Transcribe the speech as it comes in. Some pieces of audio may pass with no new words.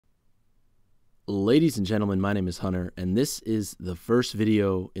Ladies and gentlemen, my name is Hunter, and this is the first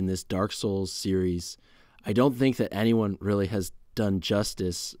video in this Dark Souls series. I don't think that anyone really has done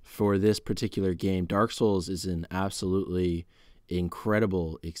justice for this particular game. Dark Souls is an absolutely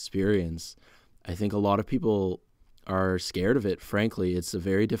incredible experience. I think a lot of people are scared of it, frankly. It's a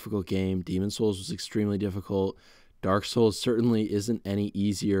very difficult game. Demon Souls was extremely difficult. Dark Souls certainly isn't any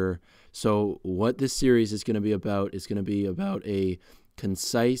easier. So what this series is going to be about is going to be about a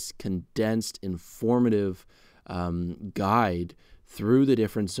concise, condensed, informative guide through the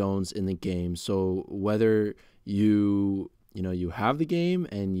different zones in the game. So whether you have the game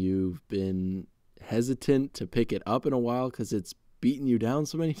and you've been hesitant to pick it up in a while because it's beaten you down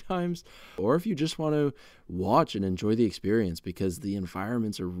so many times, or if you just want to watch and enjoy the experience because the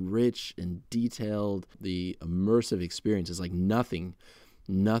environments are rich and detailed, the immersive experience is like nothing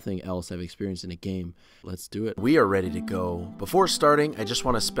else I've experienced in a game. Let's do it. We are ready to go. Before starting, I just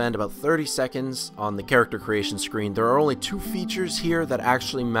want to spend about 30 seconds on the character creation screen. There are only two features here that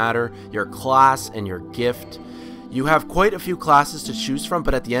actually matter: your class and your gift. You have quite a few classes to choose from,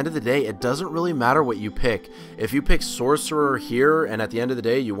 but at the end of the day, it doesn't really matter what you pick. If you pick Sorcerer here, and at the end of the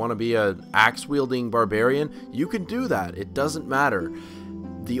day, you want to be an axe-wielding barbarian, you can do that. It doesn't matter.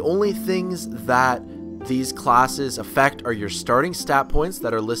 The only things that these classes affect are your starting stat points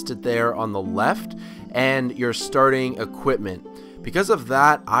that are listed there on the left, and your starting equipment. Because of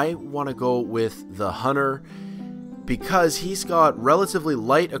that, I want to go with the Hunter, because he's got relatively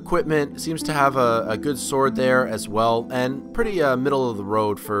light equipment, seems to have a good sword there as well, and pretty middle of the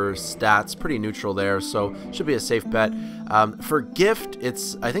road for stats, pretty neutral there, so should be a safe bet. For gift,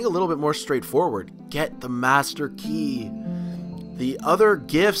 it's I think a little bit more straightforward. Get the Master Key. The other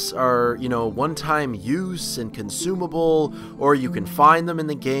gifts are, one-time use and consumable, or you can find them in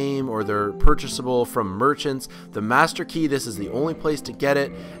the game, or they're purchasable from merchants. The Master Key, this is the only place to get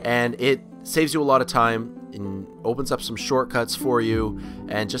it, and it saves you a lot of time and opens up some shortcuts for you,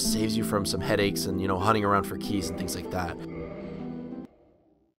 and just saves you from some headaches and, hunting around for keys and things like that.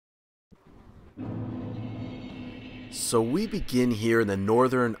 So we begin here in the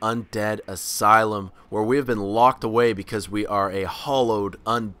northern Undead Asylum, where we have been locked away because we are a hollowed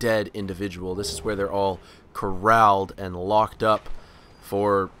undead individual. This is where they're all corralled and locked up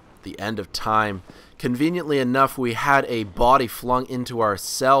for the end of time. Conveniently enough, we had a body flung into our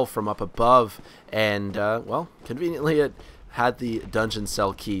cell from up above, and well, conveniently it had the dungeon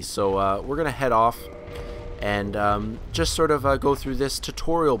cell key. So we're gonna head off and just sort of go through this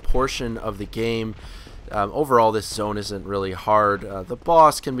tutorial portion of the game. Overall, this zone isn't really hard. The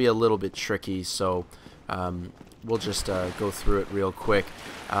boss can be a little bit tricky, so we'll just go through it real quick.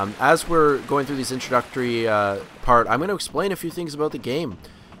 As we're going through this introductory part, I'm going to explain a few things about the game.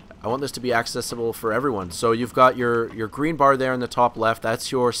 I want this to be accessible for everyone. So you've got your green bar there in the top left. That's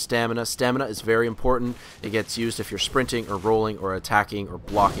your stamina. Stamina is very important. It gets used if you're sprinting or rolling or attacking or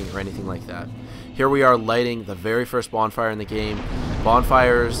blocking or anything like that. Here we are lighting the very first bonfire in the game.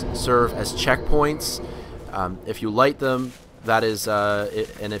 Bonfires serve as checkpoints. If you light them, that is,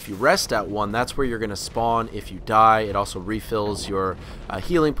 and if you rest at one, that's where you're going to spawn if you die. It also refills your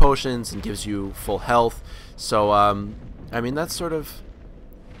healing potions and gives you full health. So, I mean, that's sort of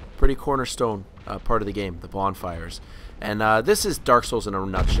pretty cornerstone part of the game, the bonfires. And this is Dark Souls in a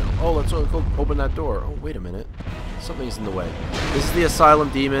nutshell. Oh, let's go open that door. Oh, wait a minute. Something's in the way. This is the Asylum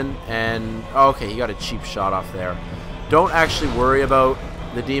Demon, and oh, okay, he got a cheap shot off there. Don't actually worry about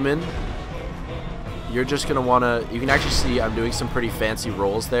the demon. You're just going to want to, you can actually see I'm doing some pretty fancy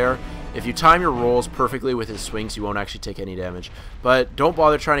rolls there. If you time your rolls perfectly with his swings, you won't actually take any damage. But don't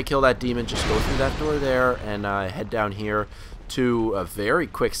bother trying to kill that demon. Just go through that door there and head down here to a very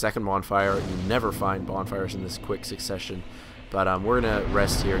quick second bonfire. You never find bonfires in this quick succession. But we're going to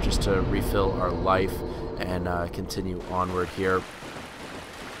rest here just to refill our life and continue onward here.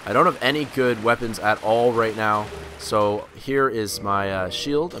 I don't have any good weapons at all right now, so here is my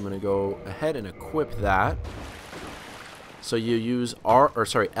shield. I'm going to go ahead and equip that. So you use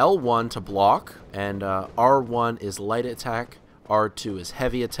L1 to block, and R1 is light attack, R2 is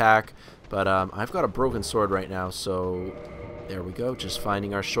heavy attack, but I've got a broken sword right now, so there we go, just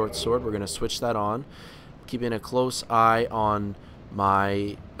finding our short sword. We're going to switch that on, keeping a close eye on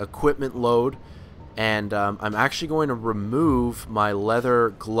my equipment load. And I'm actually going to remove my leather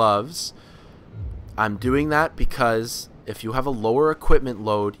gloves. I'm doing that because if you have a lower equipment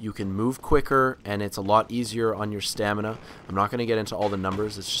load, you can move quicker and it's a lot easier on your stamina. I'm not going to get into all the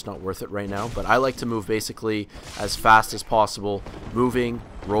numbers, it's just not worth it right now, but I like to move basically as fast as possible, moving,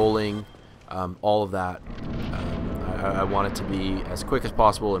 rolling, all of that. I want it to be as quick as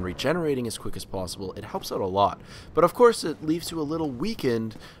possible and regenerating as quick as possible. It helps out a lot. But of course it leaves you a little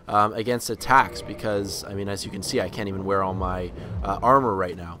weakened against attacks because, I mean, as you can see, I can't even wear all my armor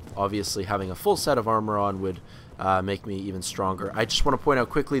right now. Obviously having a full set of armor on would make me even stronger. I just want to point out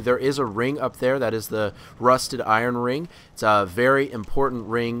quickly, there is a ring up there. That is the rusted iron ring. It's a very important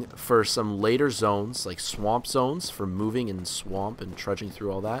ring for some later zones, like swamp zones, for moving in swamp and trudging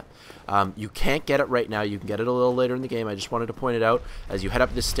through all that. You can't get it right now. You can get it a little later in the game. I just wanted to point it out. As you head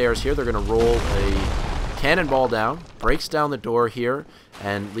up the stairs here, they're going to roll a cannonball down, breaks down the door here,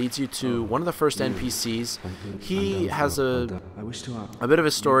 and leads you to one of the first NPCs. He has a bit of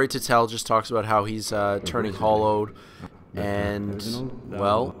a story to tell, just talks about how he's turning hollowed, and,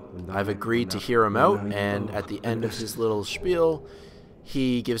 well, I've agreed to hear him out, and at the end of his little spiel,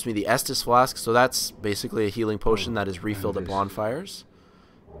 he gives me the Estus Flask, so that's basically a healing potion that is refilled at bonfires,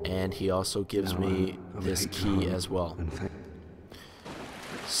 and he also gives me this key as well.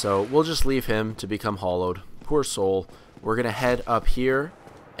 So we'll just leave him to become hollowed. Poor soul. We're gonna head up here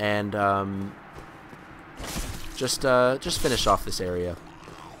and just finish off this area.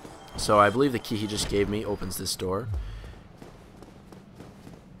 So I believe the key he just gave me opens this door.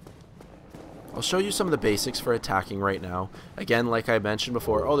 I'll show you some of the basics for attacking right now. Again, like I mentioned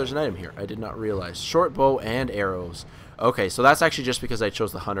before, oh, there's an item here. I did not realize. Short bow and arrows. Okay, so that's actually just because I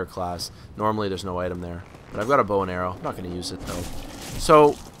chose the hunter class. Normally there's no item there. But I've got a bow and arrow. I'm not going to use it though.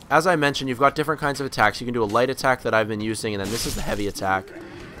 So, as I mentioned, you've got different kinds of attacks. You can do a light attack that I've been using, and then this is the heavy attack.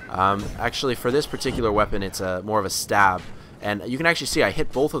 Actually, for this particular weapon, it's more of a stab. And you can actually see I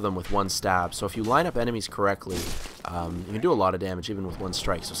hit both of them with one stab. So if you line up enemies correctly, you can do a lot of damage even with one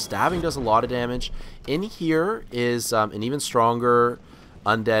strike. So stabbing does a lot of damage. In here is an even stronger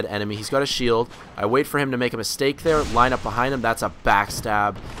undead enemy. He's got a shield. I wait for him to make a mistake there, line up behind him. That's a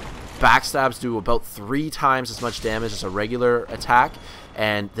backstab. Backstabs do about 3 times as much damage as a regular attack,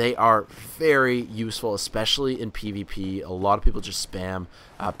 and they are very useful, especially in PvP. A lot of people just spam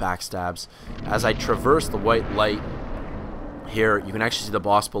backstabs. As I traverse the white light here, you can actually see the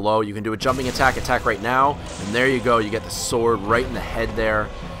boss below. You can do a jumping attack right now, and there you go. You get the sword right in the head there.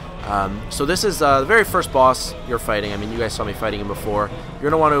 So this is the very first boss you're fighting. I mean, you guys saw me fighting him before.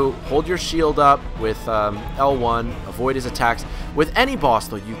 You're going to want to hold your shield up with L1, avoid his attacks. With any boss,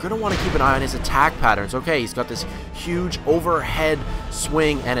 though, you're going to want to keep an eye on his attack patterns. Okay, he's got this huge overhead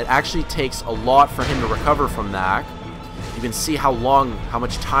swing, and it actually takes a lot for him to recover from that. You can see how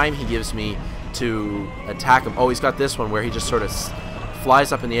much time he gives me to attack him. Oh, he's got this one where he just sort of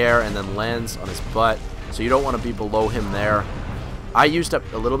flies up in the air and then lands on his butt. So you don't want to be below him there. I used up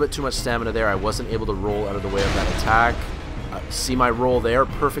a little bit too much stamina there. I wasn't able to roll out of the way of that attack. See my roll there,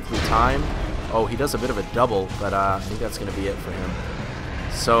 perfectly timed. Oh, he does a bit of a double, but I think that's going to be it for him.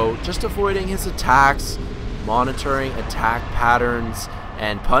 So just avoiding his attacks, monitoring attack patterns,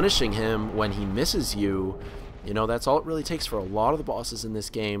 and punishing him when he misses you. You know, that's all it really takes for a lot of the bosses in this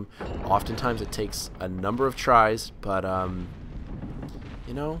game. Oftentimes it takes a number of tries, but,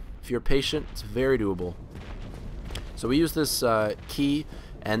 you know, if you're patient, it's very doable. So we use this key,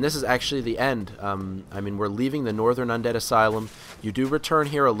 and this is actually the end. I mean, we're leaving the Northern Undead Asylum. You do return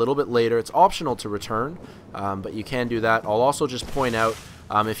here a little bit later. It's optional to return, but you can do that. I'll also just point out,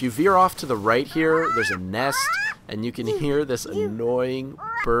 if you veer off to the right here, there's a nest, and you can hear this annoying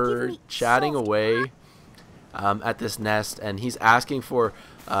bird chatting away at this nest, and he's asking for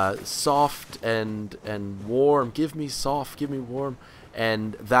soft and warm. Give me soft, give me warm.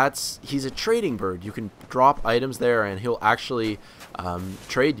 And he's a trading bird. You can drop items there, and he'll actually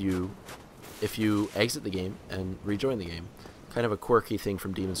trade you if you exit the game and rejoin the game. Kind of a quirky thing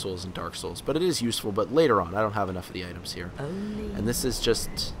from Demon Souls and Dark Souls, but it is useful. But later on, I don't have enough of the items here. And this is just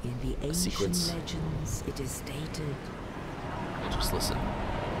a sequence. Legends, it is stated, just listen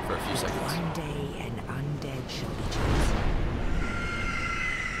for a few seconds. one day an undead shall be chosen.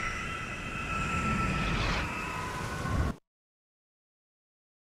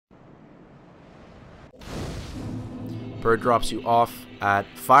 Bird drops you off at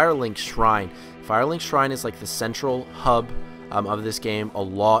Firelink Shrine. Firelink Shrine is like the central hub of this game. A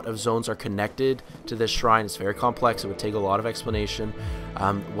lot of zones are connected to this shrine. It's very complex. It would take a lot of explanation.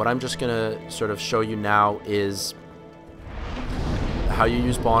 What I'm just going to sort of show you now is how you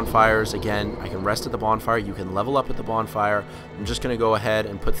use bonfires. Again, I can rest at the bonfire. You can level up at the bonfire. I'm just going to go ahead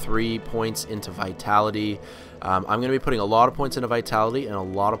and put 3 points into vitality. I'm going to be putting a lot of points into vitality and a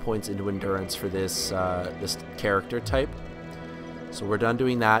lot of points into endurance for this this character type. So we're done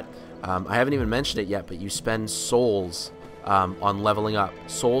doing that. I haven't even mentioned it yet, but you spend souls on leveling up.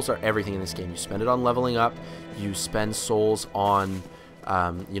 Souls are everything in this game. You spend it on leveling up. You spend souls on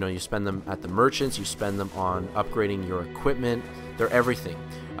You know, you spend them at the merchants, you spend them on upgrading your equipment. They're everything.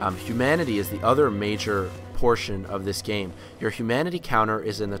 Humanity is the other major portion of this game. Your humanity counter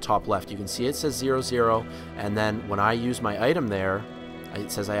is in the top left. You can see it says 0, 0, and then when I use my item there,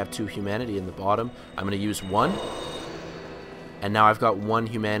 it says I have 2 humanity in the bottom. I'm going to use 1, and now I've got 1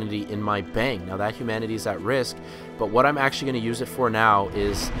 humanity in my bank. Now that humanity is at risk, but what I'm actually going to use it for now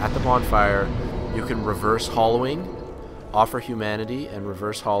is at the bonfire, you can reverse hollowing, offer humanity, and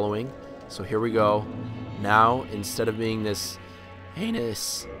reverse hollowing. So here we go. Now, instead of being this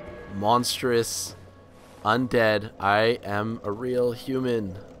heinous, monstrous undead, I am a real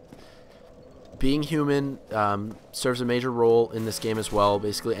human. Being human serves a major role in this game as well.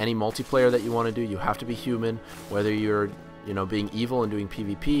 Basically, any multiplayer that you want to do, you have to be human. Whether you're, you know, being evil and doing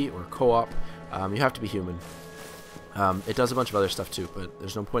PvP or co-op, you have to be human. It does a bunch of other stuff too, but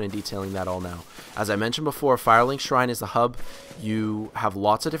there's no point in detailing that all now. As I mentioned before, Firelink Shrine is the hub. You have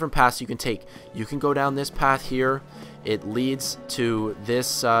lots of different paths you can take. You can go down this path here. It leads to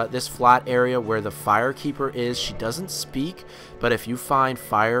this this flat area where the Firekeeper is. She doesn't speak, but if you find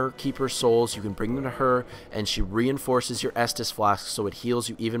Firekeeper souls, you can bring them to her, and she reinforces your Estus flask, so it heals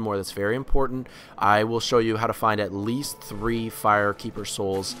you even more. That's very important. I will show you how to find at least 3 Firekeeper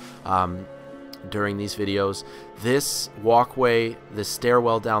souls during these videos. This walkway, this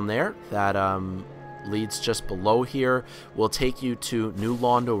stairwell down there that leads just below here will take you to New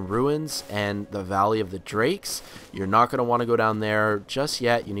Londo Ruins and the Valley of the Drakes. You're not going to want to go down there just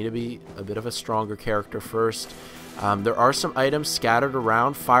yet. You need to be a bit of a stronger character first. There are some items scattered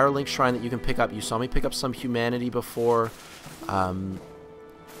around Firelink Shrine that you can pick up. You saw me pick up some humanity before,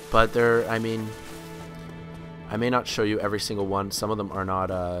 but there, I mean, I may not show you every single one. Some of them are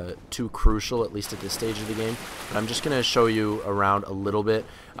not too crucial, at least at this stage of the game. But I'm just going to show you around a little bit.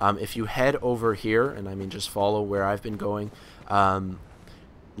 If you head over here, and I mean just follow where I've been going,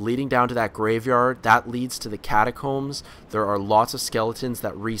 leading down to that graveyard, that leads to the catacombs. There are lots of skeletons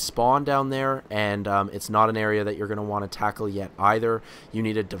that respawn down there, and it's not an area that you're going to want to tackle yet either. You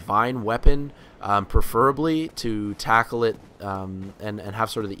need a divine weapon, preferably, to tackle it and have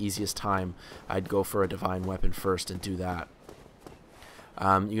sort of the easiest time. I'd go for a divine weapon first and do that.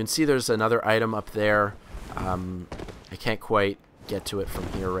 You can see there's another item up there. I can't quite get to it from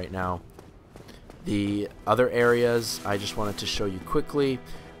here right now. The other areas I just wanted to show you quickly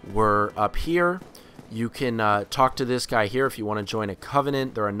were up here. You can talk to this guy here if you want to join a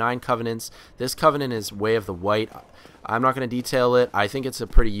covenant. There are 9 covenants. This covenant is Way of the White. I'm not going to detail it. I think it's a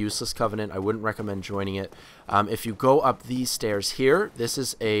pretty useless covenant. I wouldn't recommend joining it. If you go up these stairs here, this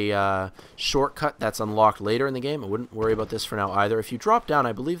is a shortcut that's unlocked later in the game. I wouldn't worry about this for now either. If you drop down,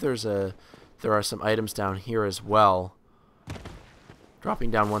 I believe there are some items down here as well.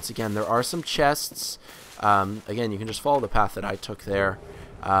 Dropping down once again, there are some chests. Again, you can just follow the path that I took there.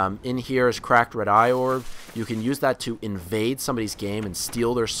 In here is Cracked Red Eye Orb. You can use that to invade somebody's game and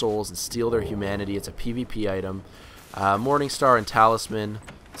steal their souls and steal their humanity. It's a PvP item. Morningstar and Talisman.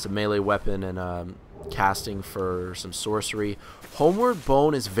 It's a melee weapon and casting for some sorcery. Homeward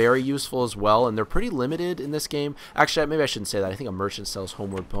Bone is very useful as well, and they're pretty limited in this game. Actually, maybe I shouldn't say that. I think a merchant sells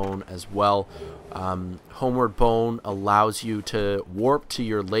Homeward Bone as well. Homeward Bone allows you to warp to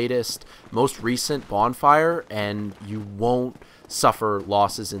your latest, most recent bonfire, and you won't suffer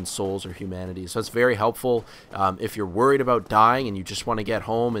losses in souls or humanity. So it's very helpful. If you're worried about dying and you just want to get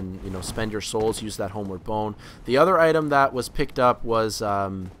home and, you know, spend your souls, use that Homeward Bone. The other item that was picked up was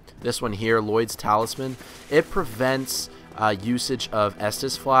this one here, Lloyd's Talisman. It prevents usage of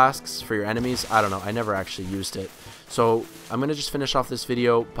Estus flasks for your enemies. I don't know, I never actually used it. So I'm going to just finish off this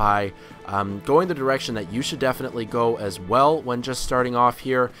video by going the direction that you should definitely go as well when just starting off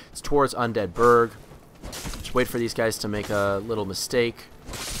here. It's towards Undead Burg. Just wait for these guys to make a little mistake.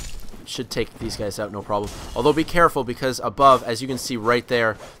 Should take these guys out, no problem. Although be careful, because above, as you can see right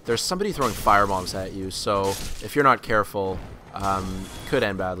there, there's somebody throwing firebombs at you. So if you're not careful, could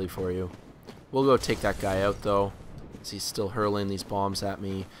end badly for you. We'll go take that guy out though, as he's still hurling these bombs at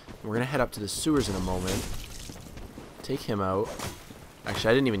me. We're gonna head up to the sewers in a moment. Take him out.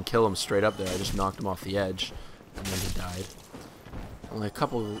 Actually, I didn't even kill him straight up there. I just knocked him off the edge, and then he died. Only a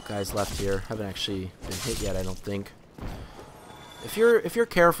couple of guys left here. Haven't actually been hit yet, I don't think. If you're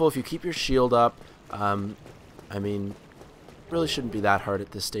careful, if you keep your shield up, I mean, really shouldn't be that hard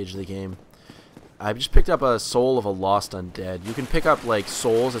at this stage of the game. I just picked up a soul of a lost undead. You can pick up like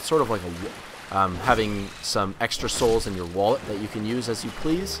souls. It's sort of like a having some extra souls in your wallet that you can use as you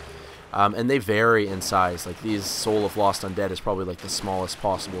please. And they vary in size. Like these Soul of Lost Undead is probably like the smallest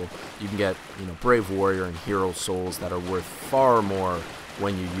possible. You can get, you know, Brave Warrior and Hero souls that are worth far more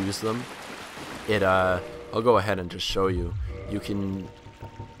when you use them. It I'll go ahead and just show you. You can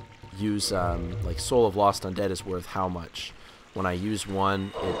use like Soul of Lost Undead is worth how much? When I use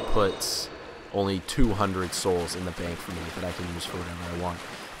one, it puts only 200 souls in the bank for me that I can use for whatever I want.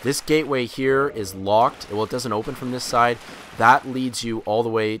 This gateway here is locked. Well, it doesn't open from this side. That leads you all the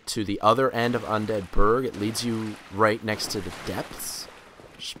way to the other end of Undead Burg. It leads you right next to the depths.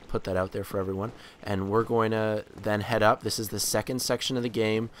 Just put that out there for everyone. And we're going to then head up. This is the second section of the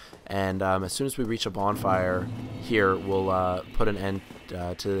game. And as soon as we reach a bonfire here, we'll put an end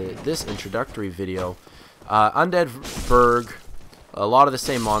to this introductory video. Undead Burg, a lot of the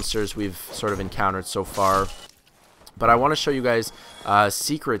same monsters we've sort of encountered so far. But I want to show you guys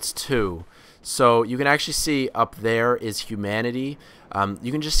secrets too. So you can actually see up there is humanity.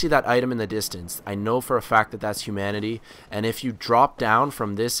 You can just see that item in the distance. I know for a fact that that's humanity. And if you drop down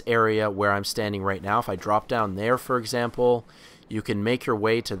from this area where I'm standing right now, if I drop down there, for example, you can make your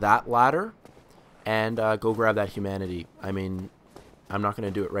way to that ladder and go grab that humanity. I mean, I'm not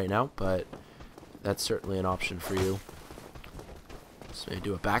going to do it right now, but that's certainly an option for you. So maybe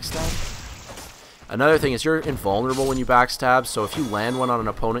do a backstab. Another thing is you're invulnerable when you backstab, so if you land one on an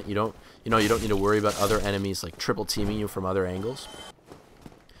opponent, you don't need to worry about other enemies like triple teaming you from other angles.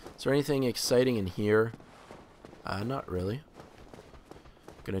 Is there anything exciting in here? Not really.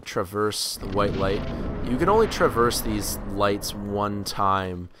 Gonna traverse the white light. You can only traverse these lights one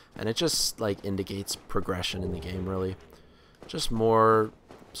time, and it just like indicates progression in the game, really. Just more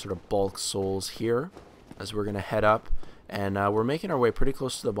sort of bulk souls here as we're gonna head up, and we're making our way pretty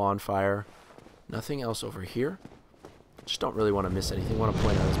close to the bonfire. Nothing else over here. Just don't really want to miss anything. Want to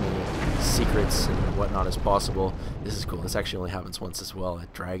point out as many secrets and whatnot as possible. This is cool. This actually only happens once as well. A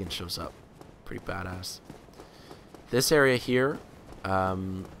dragon shows up. Pretty badass. This area here,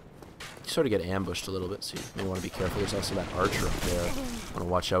 you sort of get ambushed a little bit, so you may want to be careful. There's also that archer up there you want to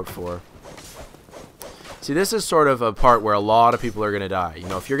watch out for. See, this is sort of a part where a lot of people are going to die. You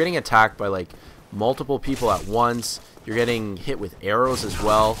know, if you're getting attacked by like multiple people at once, you're getting hit with arrows as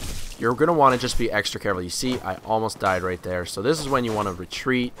well. You're going to want to just be extra careful. You see, I almost died right there. So this is when you want to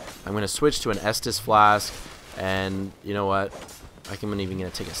retreat. I'm going to switch to an Estus flask. And you know what? I'm even going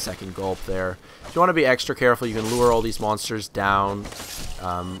to take a second gulp there. If you want to be extra careful, you can lure all these monsters down.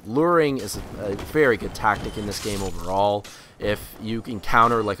 Luring is a very good tactic in this game overall. If you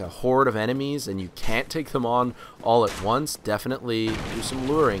encounter like a horde of enemies and you can't take them on all at once, definitely do some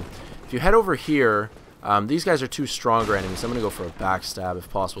luring. If you head over here... these guys are two stronger enemies. I'm going to go for a backstab if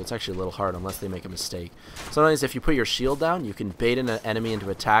possible. It's actually a little hard unless they make a mistake. Sometimes if you put your shield down, you can bait an enemy into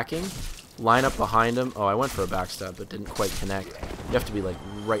attacking. Line up behind them. Oh, I went for a backstab but didn't quite connect. You have to be like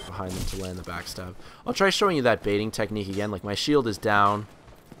right behind them to land the backstab. I'll try showing you that baiting technique again. Like my shield is down.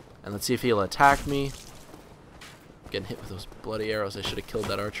 And let's see if he'll attack me. Getting hit with those bloody arrows. I should have killed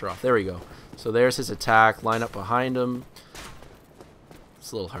that archer off. There we go. So there's his attack. Line up behind him.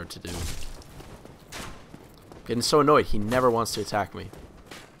 It's a little hard to do. Getting so annoyed, he never wants to attack me.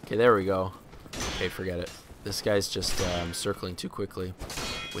 Okay, there we go. Okay, forget it. This guy's just circling too quickly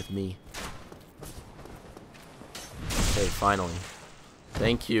with me. Okay, finally.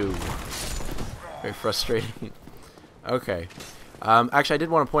 Thank you. Very frustrating. Okay. Actually, I did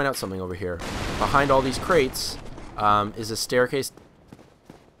want to point out something over here. Behind all these crates is a staircase.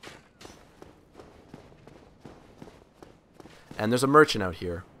 And there's a merchant out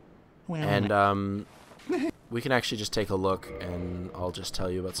here. Well, and we can actually just take a look, and I'll just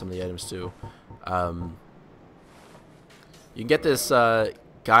tell you about some of the items too. You can get this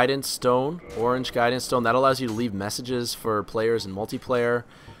guidance stone, orange guidance stone. That allows you to leave messages for players in multiplayer.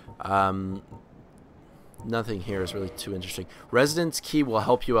 Nothing here is really too interesting. Residence Key will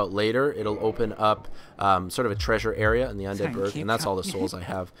help you out later. It'll open up sort of a treasure area in the Undead Burg, and that's all the souls I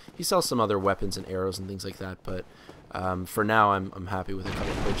have. He sells some other weapons and arrows and things like that, but for now I'm happy with a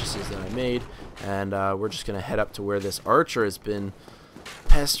couple of purchases that I made, and we're just going to head up to where this archer has been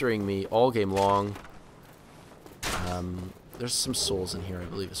pestering me all game long. There's some souls in here, I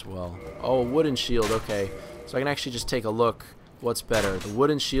believe, as well. Oh, wooden shield, okay. So I can actually just take a look. What's better? The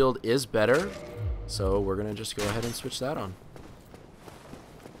wooden shield is better, so we're going to just go ahead and switch that on.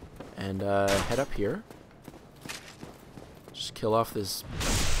 And head up here. Just kill off this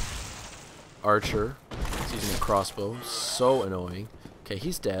archer. He's using a crossbow. So annoying. Okay,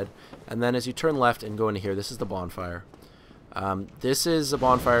 he's dead. And then as you turn left and go into here, this is the bonfire. This is a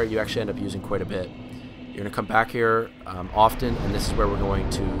bonfire you actually end up using quite a bit. You're going to come back here often, and this is where we're going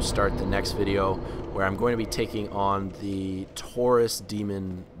to start the next video, where I'm going to be taking on the Taurus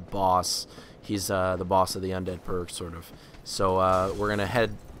demon boss. He's the boss of the Undead Burg, sort of. So we're going to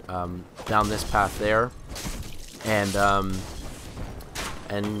head down this path there, and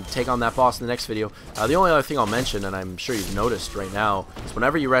and take on that boss in the next video. The only other thing I'll mention, and I'm sure you've noticed right now, is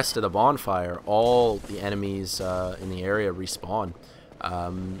whenever you rest at a bonfire, all the enemies in the area respawn.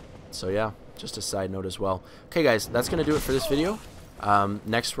 So yeah, just a side note as well. Okay guys, that's going to do it for this video.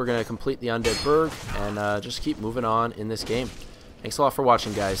 Next we're going to complete the Undead Burg and just keep moving on in this game. Thanks a lot for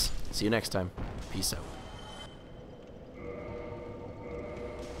watching, guys. See you next time. Peace out.